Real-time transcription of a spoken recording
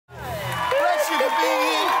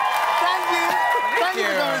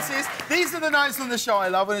these are the nights on the show I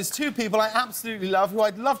love, and it's two people I absolutely love who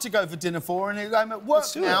I'd love to go for dinner for, and I'm at work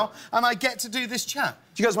now, and I get to do this chat.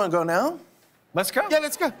 Do you guys want to go now? Let's go. Yeah,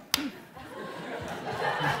 let's go.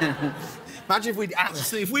 Imagine if we'd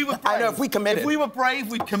actually, if we were brave. I know, if we committed. If we were brave,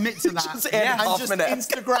 we'd commit to that. Just and just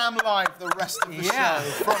Instagram live the rest of the show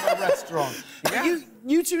from a restaurant. Yeah.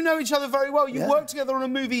 You two know each other very well. You worked together on a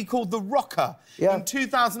movie called The Rocker in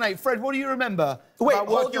 2008. Fred, what do you remember? Wait,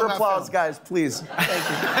 hold your applause, guys, please.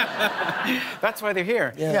 Thank you. That's why they're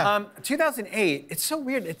here. 2008, it's so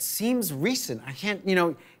weird. It seems recent. I can't, you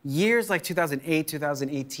know, years like 2008,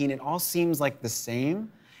 2018, it all seems like the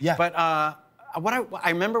same. Yeah. But I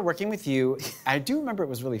remember working with you. I do remember it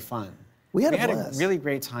was really fun. We had a really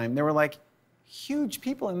great time. There were like huge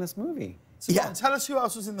people in this movie. So tell us who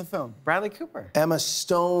else was in the film. Bradley Cooper. Emma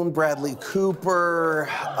Stone, Bradley Cooper,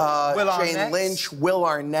 Jane Lynch, Will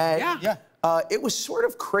Arnett. It was sort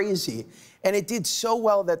of crazy. And it did so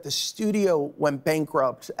well that the studio went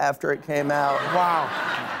bankrupt after it came out. Wow.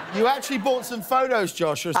 You actually bought some photos,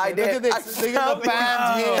 Josh. I did. Look at this. Look at the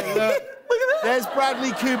band here. Look. Look at that. There's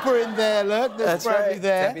Bradley Cooper in there. Look, there's Bradley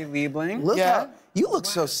there. Debbie Liebling. Look how, you look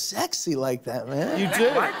so sexy like that, man. You do.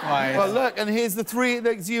 Likewise. Well, look, and here's the three.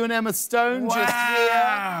 There's you and Emma Stone just here.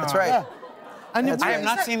 That's right. Yeah. And I have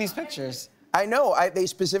not seen these pictures. I know. They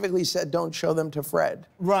specifically said don't show them to Fred.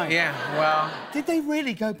 Right. Yeah, well. Did they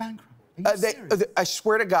really go bankrupt? I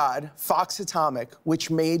swear to God, Fox Atomic,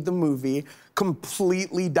 which made the movie,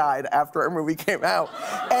 completely died after our movie came out.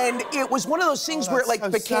 And it was one of those things where it like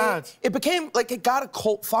it became like it got a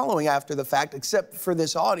cult following after the fact, except for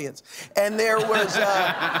this audience. And there was, you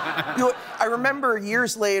know, I remember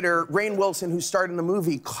years later, Rainn Wilson, who starred in the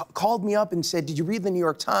movie, called me up and said, "Did you read the New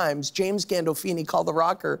York Times? James Gandolfini called The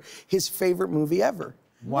Rocker his favorite movie ever."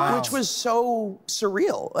 Wow. Which was so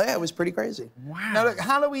surreal. Yeah, it was pretty crazy. Wow. Now, look,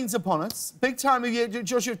 Halloween's upon us. Big time of year.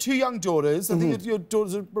 Josh, you have two young daughters. I think your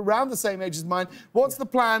daughters are around the same age as mine. What's the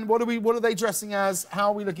plan? What are they dressing as? How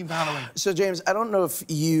are we looking for Halloween? So, James, I don't know if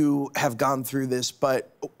you have gone through this,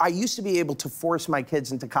 but I used to be able to force my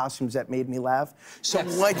kids into costumes that made me laugh. So,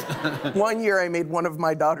 like, one year I made one of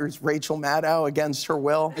my daughters Rachel Maddow against her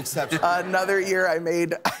will. Exceptional. Another year I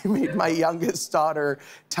made my youngest daughter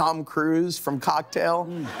Tom Cruise from Cocktail.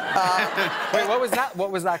 Wait, what was that?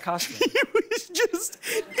 What was that costume? He was just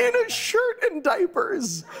in a shirt and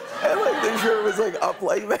diapers. And like the shirt was like up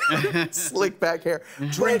like that. Slick back hair.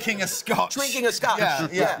 Drinking a scotch. Drinking a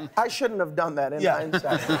scotch. Yeah. I shouldn't have done that in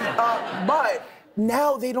hindsight. But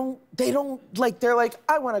now they don't like, they're like,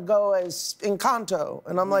 I want to go as Encanto.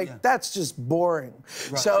 And I'm like, that's just boring.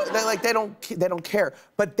 Right. So they're like, they don't care.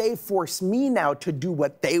 But they force me now to do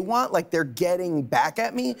what they want, like they're getting back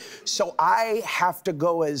at me. So I have to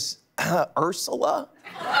go as Ursula.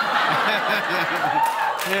 All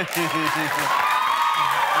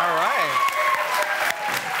right.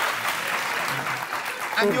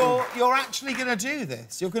 And you're actually going to do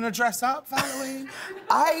this? You're going to dress up for Halloween?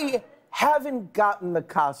 I haven't gotten the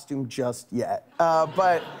costume just yet,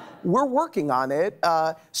 but we're working on it.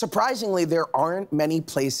 Surprisingly, there aren't many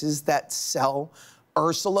places that sell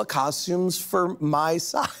Ursula costumes for my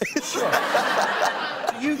size. Sure.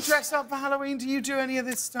 Do you dress up for Halloween? Do you do any of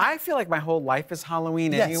this stuff? I feel like my whole life is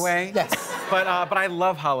Halloween anyway. Yes. But I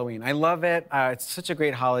love Halloween. I love it. It's such a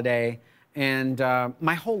great holiday. And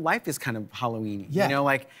my whole life is kind of Halloween. You know,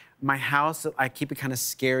 like my house, I keep it kind of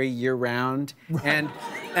scary year-round. Right.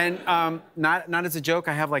 And not as a joke,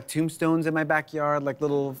 I have like tombstones in my backyard, like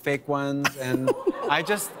little fake ones. And I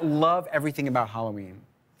just love everything about Halloween.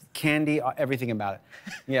 Candy, everything about it.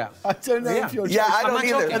 Yeah. I don't know if you're joking. Yeah, I don't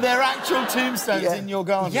either. Are there actual tombstones in your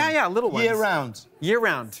garden? Yeah, little ones. Year-round?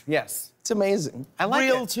 Year-round, yes. It's amazing. I like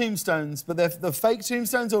real tombstones, but they're the fake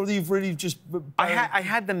tombstones, or you've really just I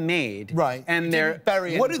had them made. Right. And they're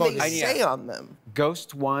burying. What do they say on them?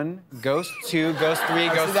 Ghost 1, Ghost 2, Ghost 3,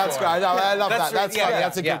 Ghost 4. That's great. I love that. That's funny.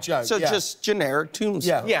 That's a good joke. So just generic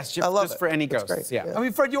tombstones. Yes, just for any ghosts. Yeah. I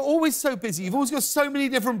mean, Fred, you're always so busy. You've always got so many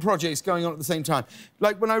different projects going on at the same time.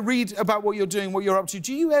 Like, when I read about what you're doing, what you're up to,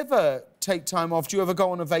 do you ever take time off? Do you ever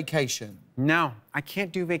go on a vacation? No, I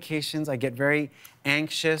can't do vacations. I get very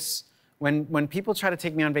anxious. When people try to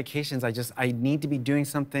take me on vacations, I need to be doing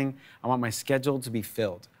something. I want my schedule to be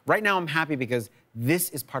filled. Right now, I'm happy because this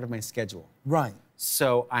is part of my schedule. Right.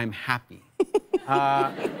 So I'm happy.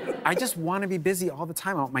 I just want to be busy all the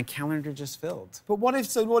time. I want my calendar just filled. But what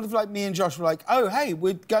if like me and Josh were like, oh, hey,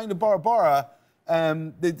 we're going to Bora Bora.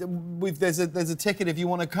 There's a ticket if you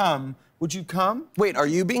want to come. Would you come? Wait, are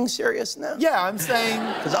you being serious now? Yeah, I'm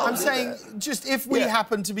saying, just if we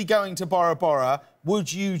happen to be going to Bora Bora,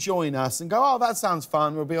 would you join us and go, oh, that sounds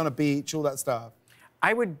fun, we'll be on a beach, all that stuff?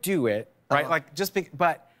 I would do it, right? Like,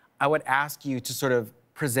 but I would ask you to sort of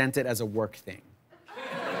present it as a work thing.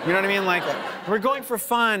 You know what I mean? Like, we're going for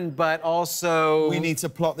fun, but also... We need to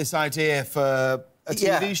plot this idea for a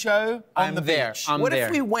TV show on the beach. What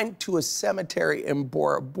if we went to a cemetery in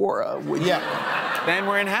Bora Bora? Then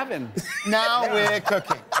we're in heaven. Now we're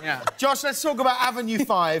cooking. Yeah. Josh, let's talk about Avenue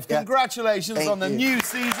 5. Congratulations on the new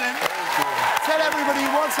season. Tell everybody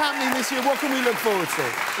what's happening this year. What can we look forward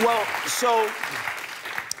to? Well, so...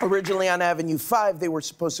 originally on Avenue 5, they were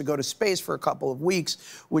supposed to go to space for a couple of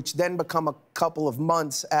weeks, which then become a couple of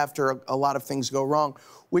months after a lot of things go wrong,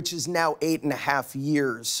 which is now 8.5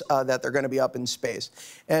 years that they're going to be up in space.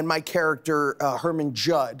 And my character, Herman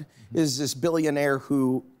Judd, is this billionaire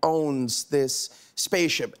who owns this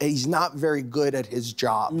spaceship. He's not very good at his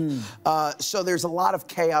job. So there's a lot of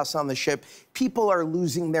chaos on the ship. People are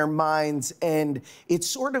losing their minds, and it's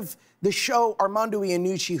sort of... the show, Armando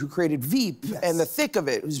Iannucci, who created Veep and the thick of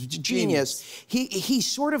it, was genius. He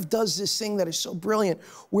sort of does this thing that is so brilliant,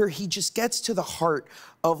 where he just gets to the heart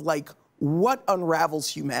of, like, what unravels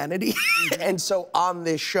humanity. And so on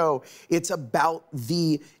this show, it's about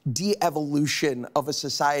the de-evolution of a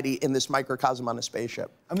society in this microcosm on a spaceship.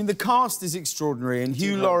 I mean, the cast is extraordinary, and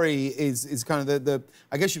Hugh Laurie is kind of the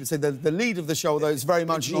I guess you would say, the lead of the show, although it's very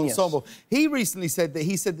much an ensemble. He recently said that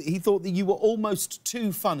he thought that you were almost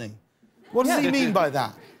too funny. What does he mean by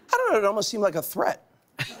that? I don't know, it almost seemed like a threat.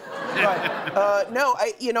 Right. No,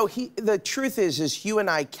 the truth is Hugh and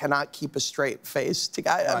I cannot keep a straight face.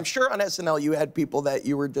 I'm sure on SNL you had people that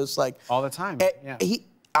you were just like... all the time,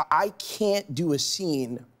 I can't do a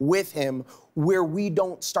scene with him where we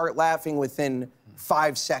don't start laughing within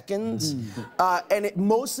 5 seconds. And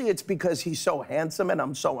mostly it's because he's so handsome and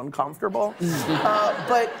I'm so uncomfortable.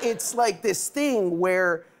 But it's like this thing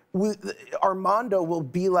where... Armando will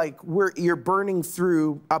be like, you're burning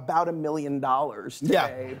through about $1 million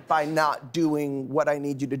today by not doing what I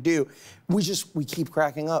need you to do. We keep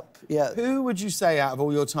cracking up. Yeah. Who would you say out of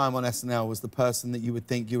all your time on SNL was the person that you would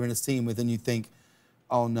think you were in a scene with and you think,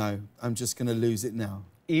 oh no, I'm just gonna lose it now?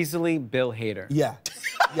 Easily Bill Hader. Yeah.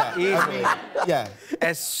 Easily. Yeah.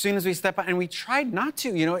 As soon as we step out, and we tried not to,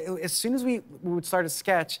 you know, as soon as we would start a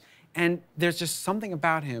sketch, and there's just something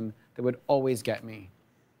about him that would always get me.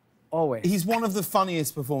 Always. He's one of the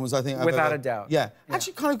funniest performers, I think, without a doubt. Yeah.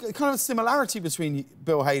 Actually, kind of a similarity between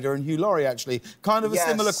Bill Hader and Hugh Laurie, actually. Kind of a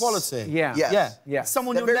similar quality. Yeah. Yeah.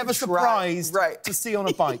 Someone you're never surprised to see on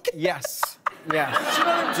a bike. Yes. Yeah.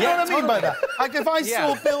 Do you know what I mean by that? Like, if I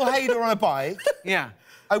saw Bill Hader on a bike,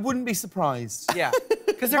 I wouldn't be surprised. Yeah.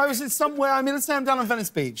 Because if I was in somewhere, I mean, let's say I'm down on Venice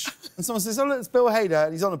Beach, and someone says, oh, look, it's Bill Hader,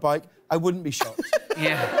 and he's on a bike, I wouldn't be shocked.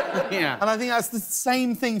 Yeah. And I think that's the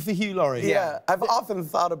same thing for Hugh Laurie. Yeah, I've often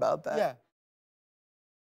thought about that. Yeah.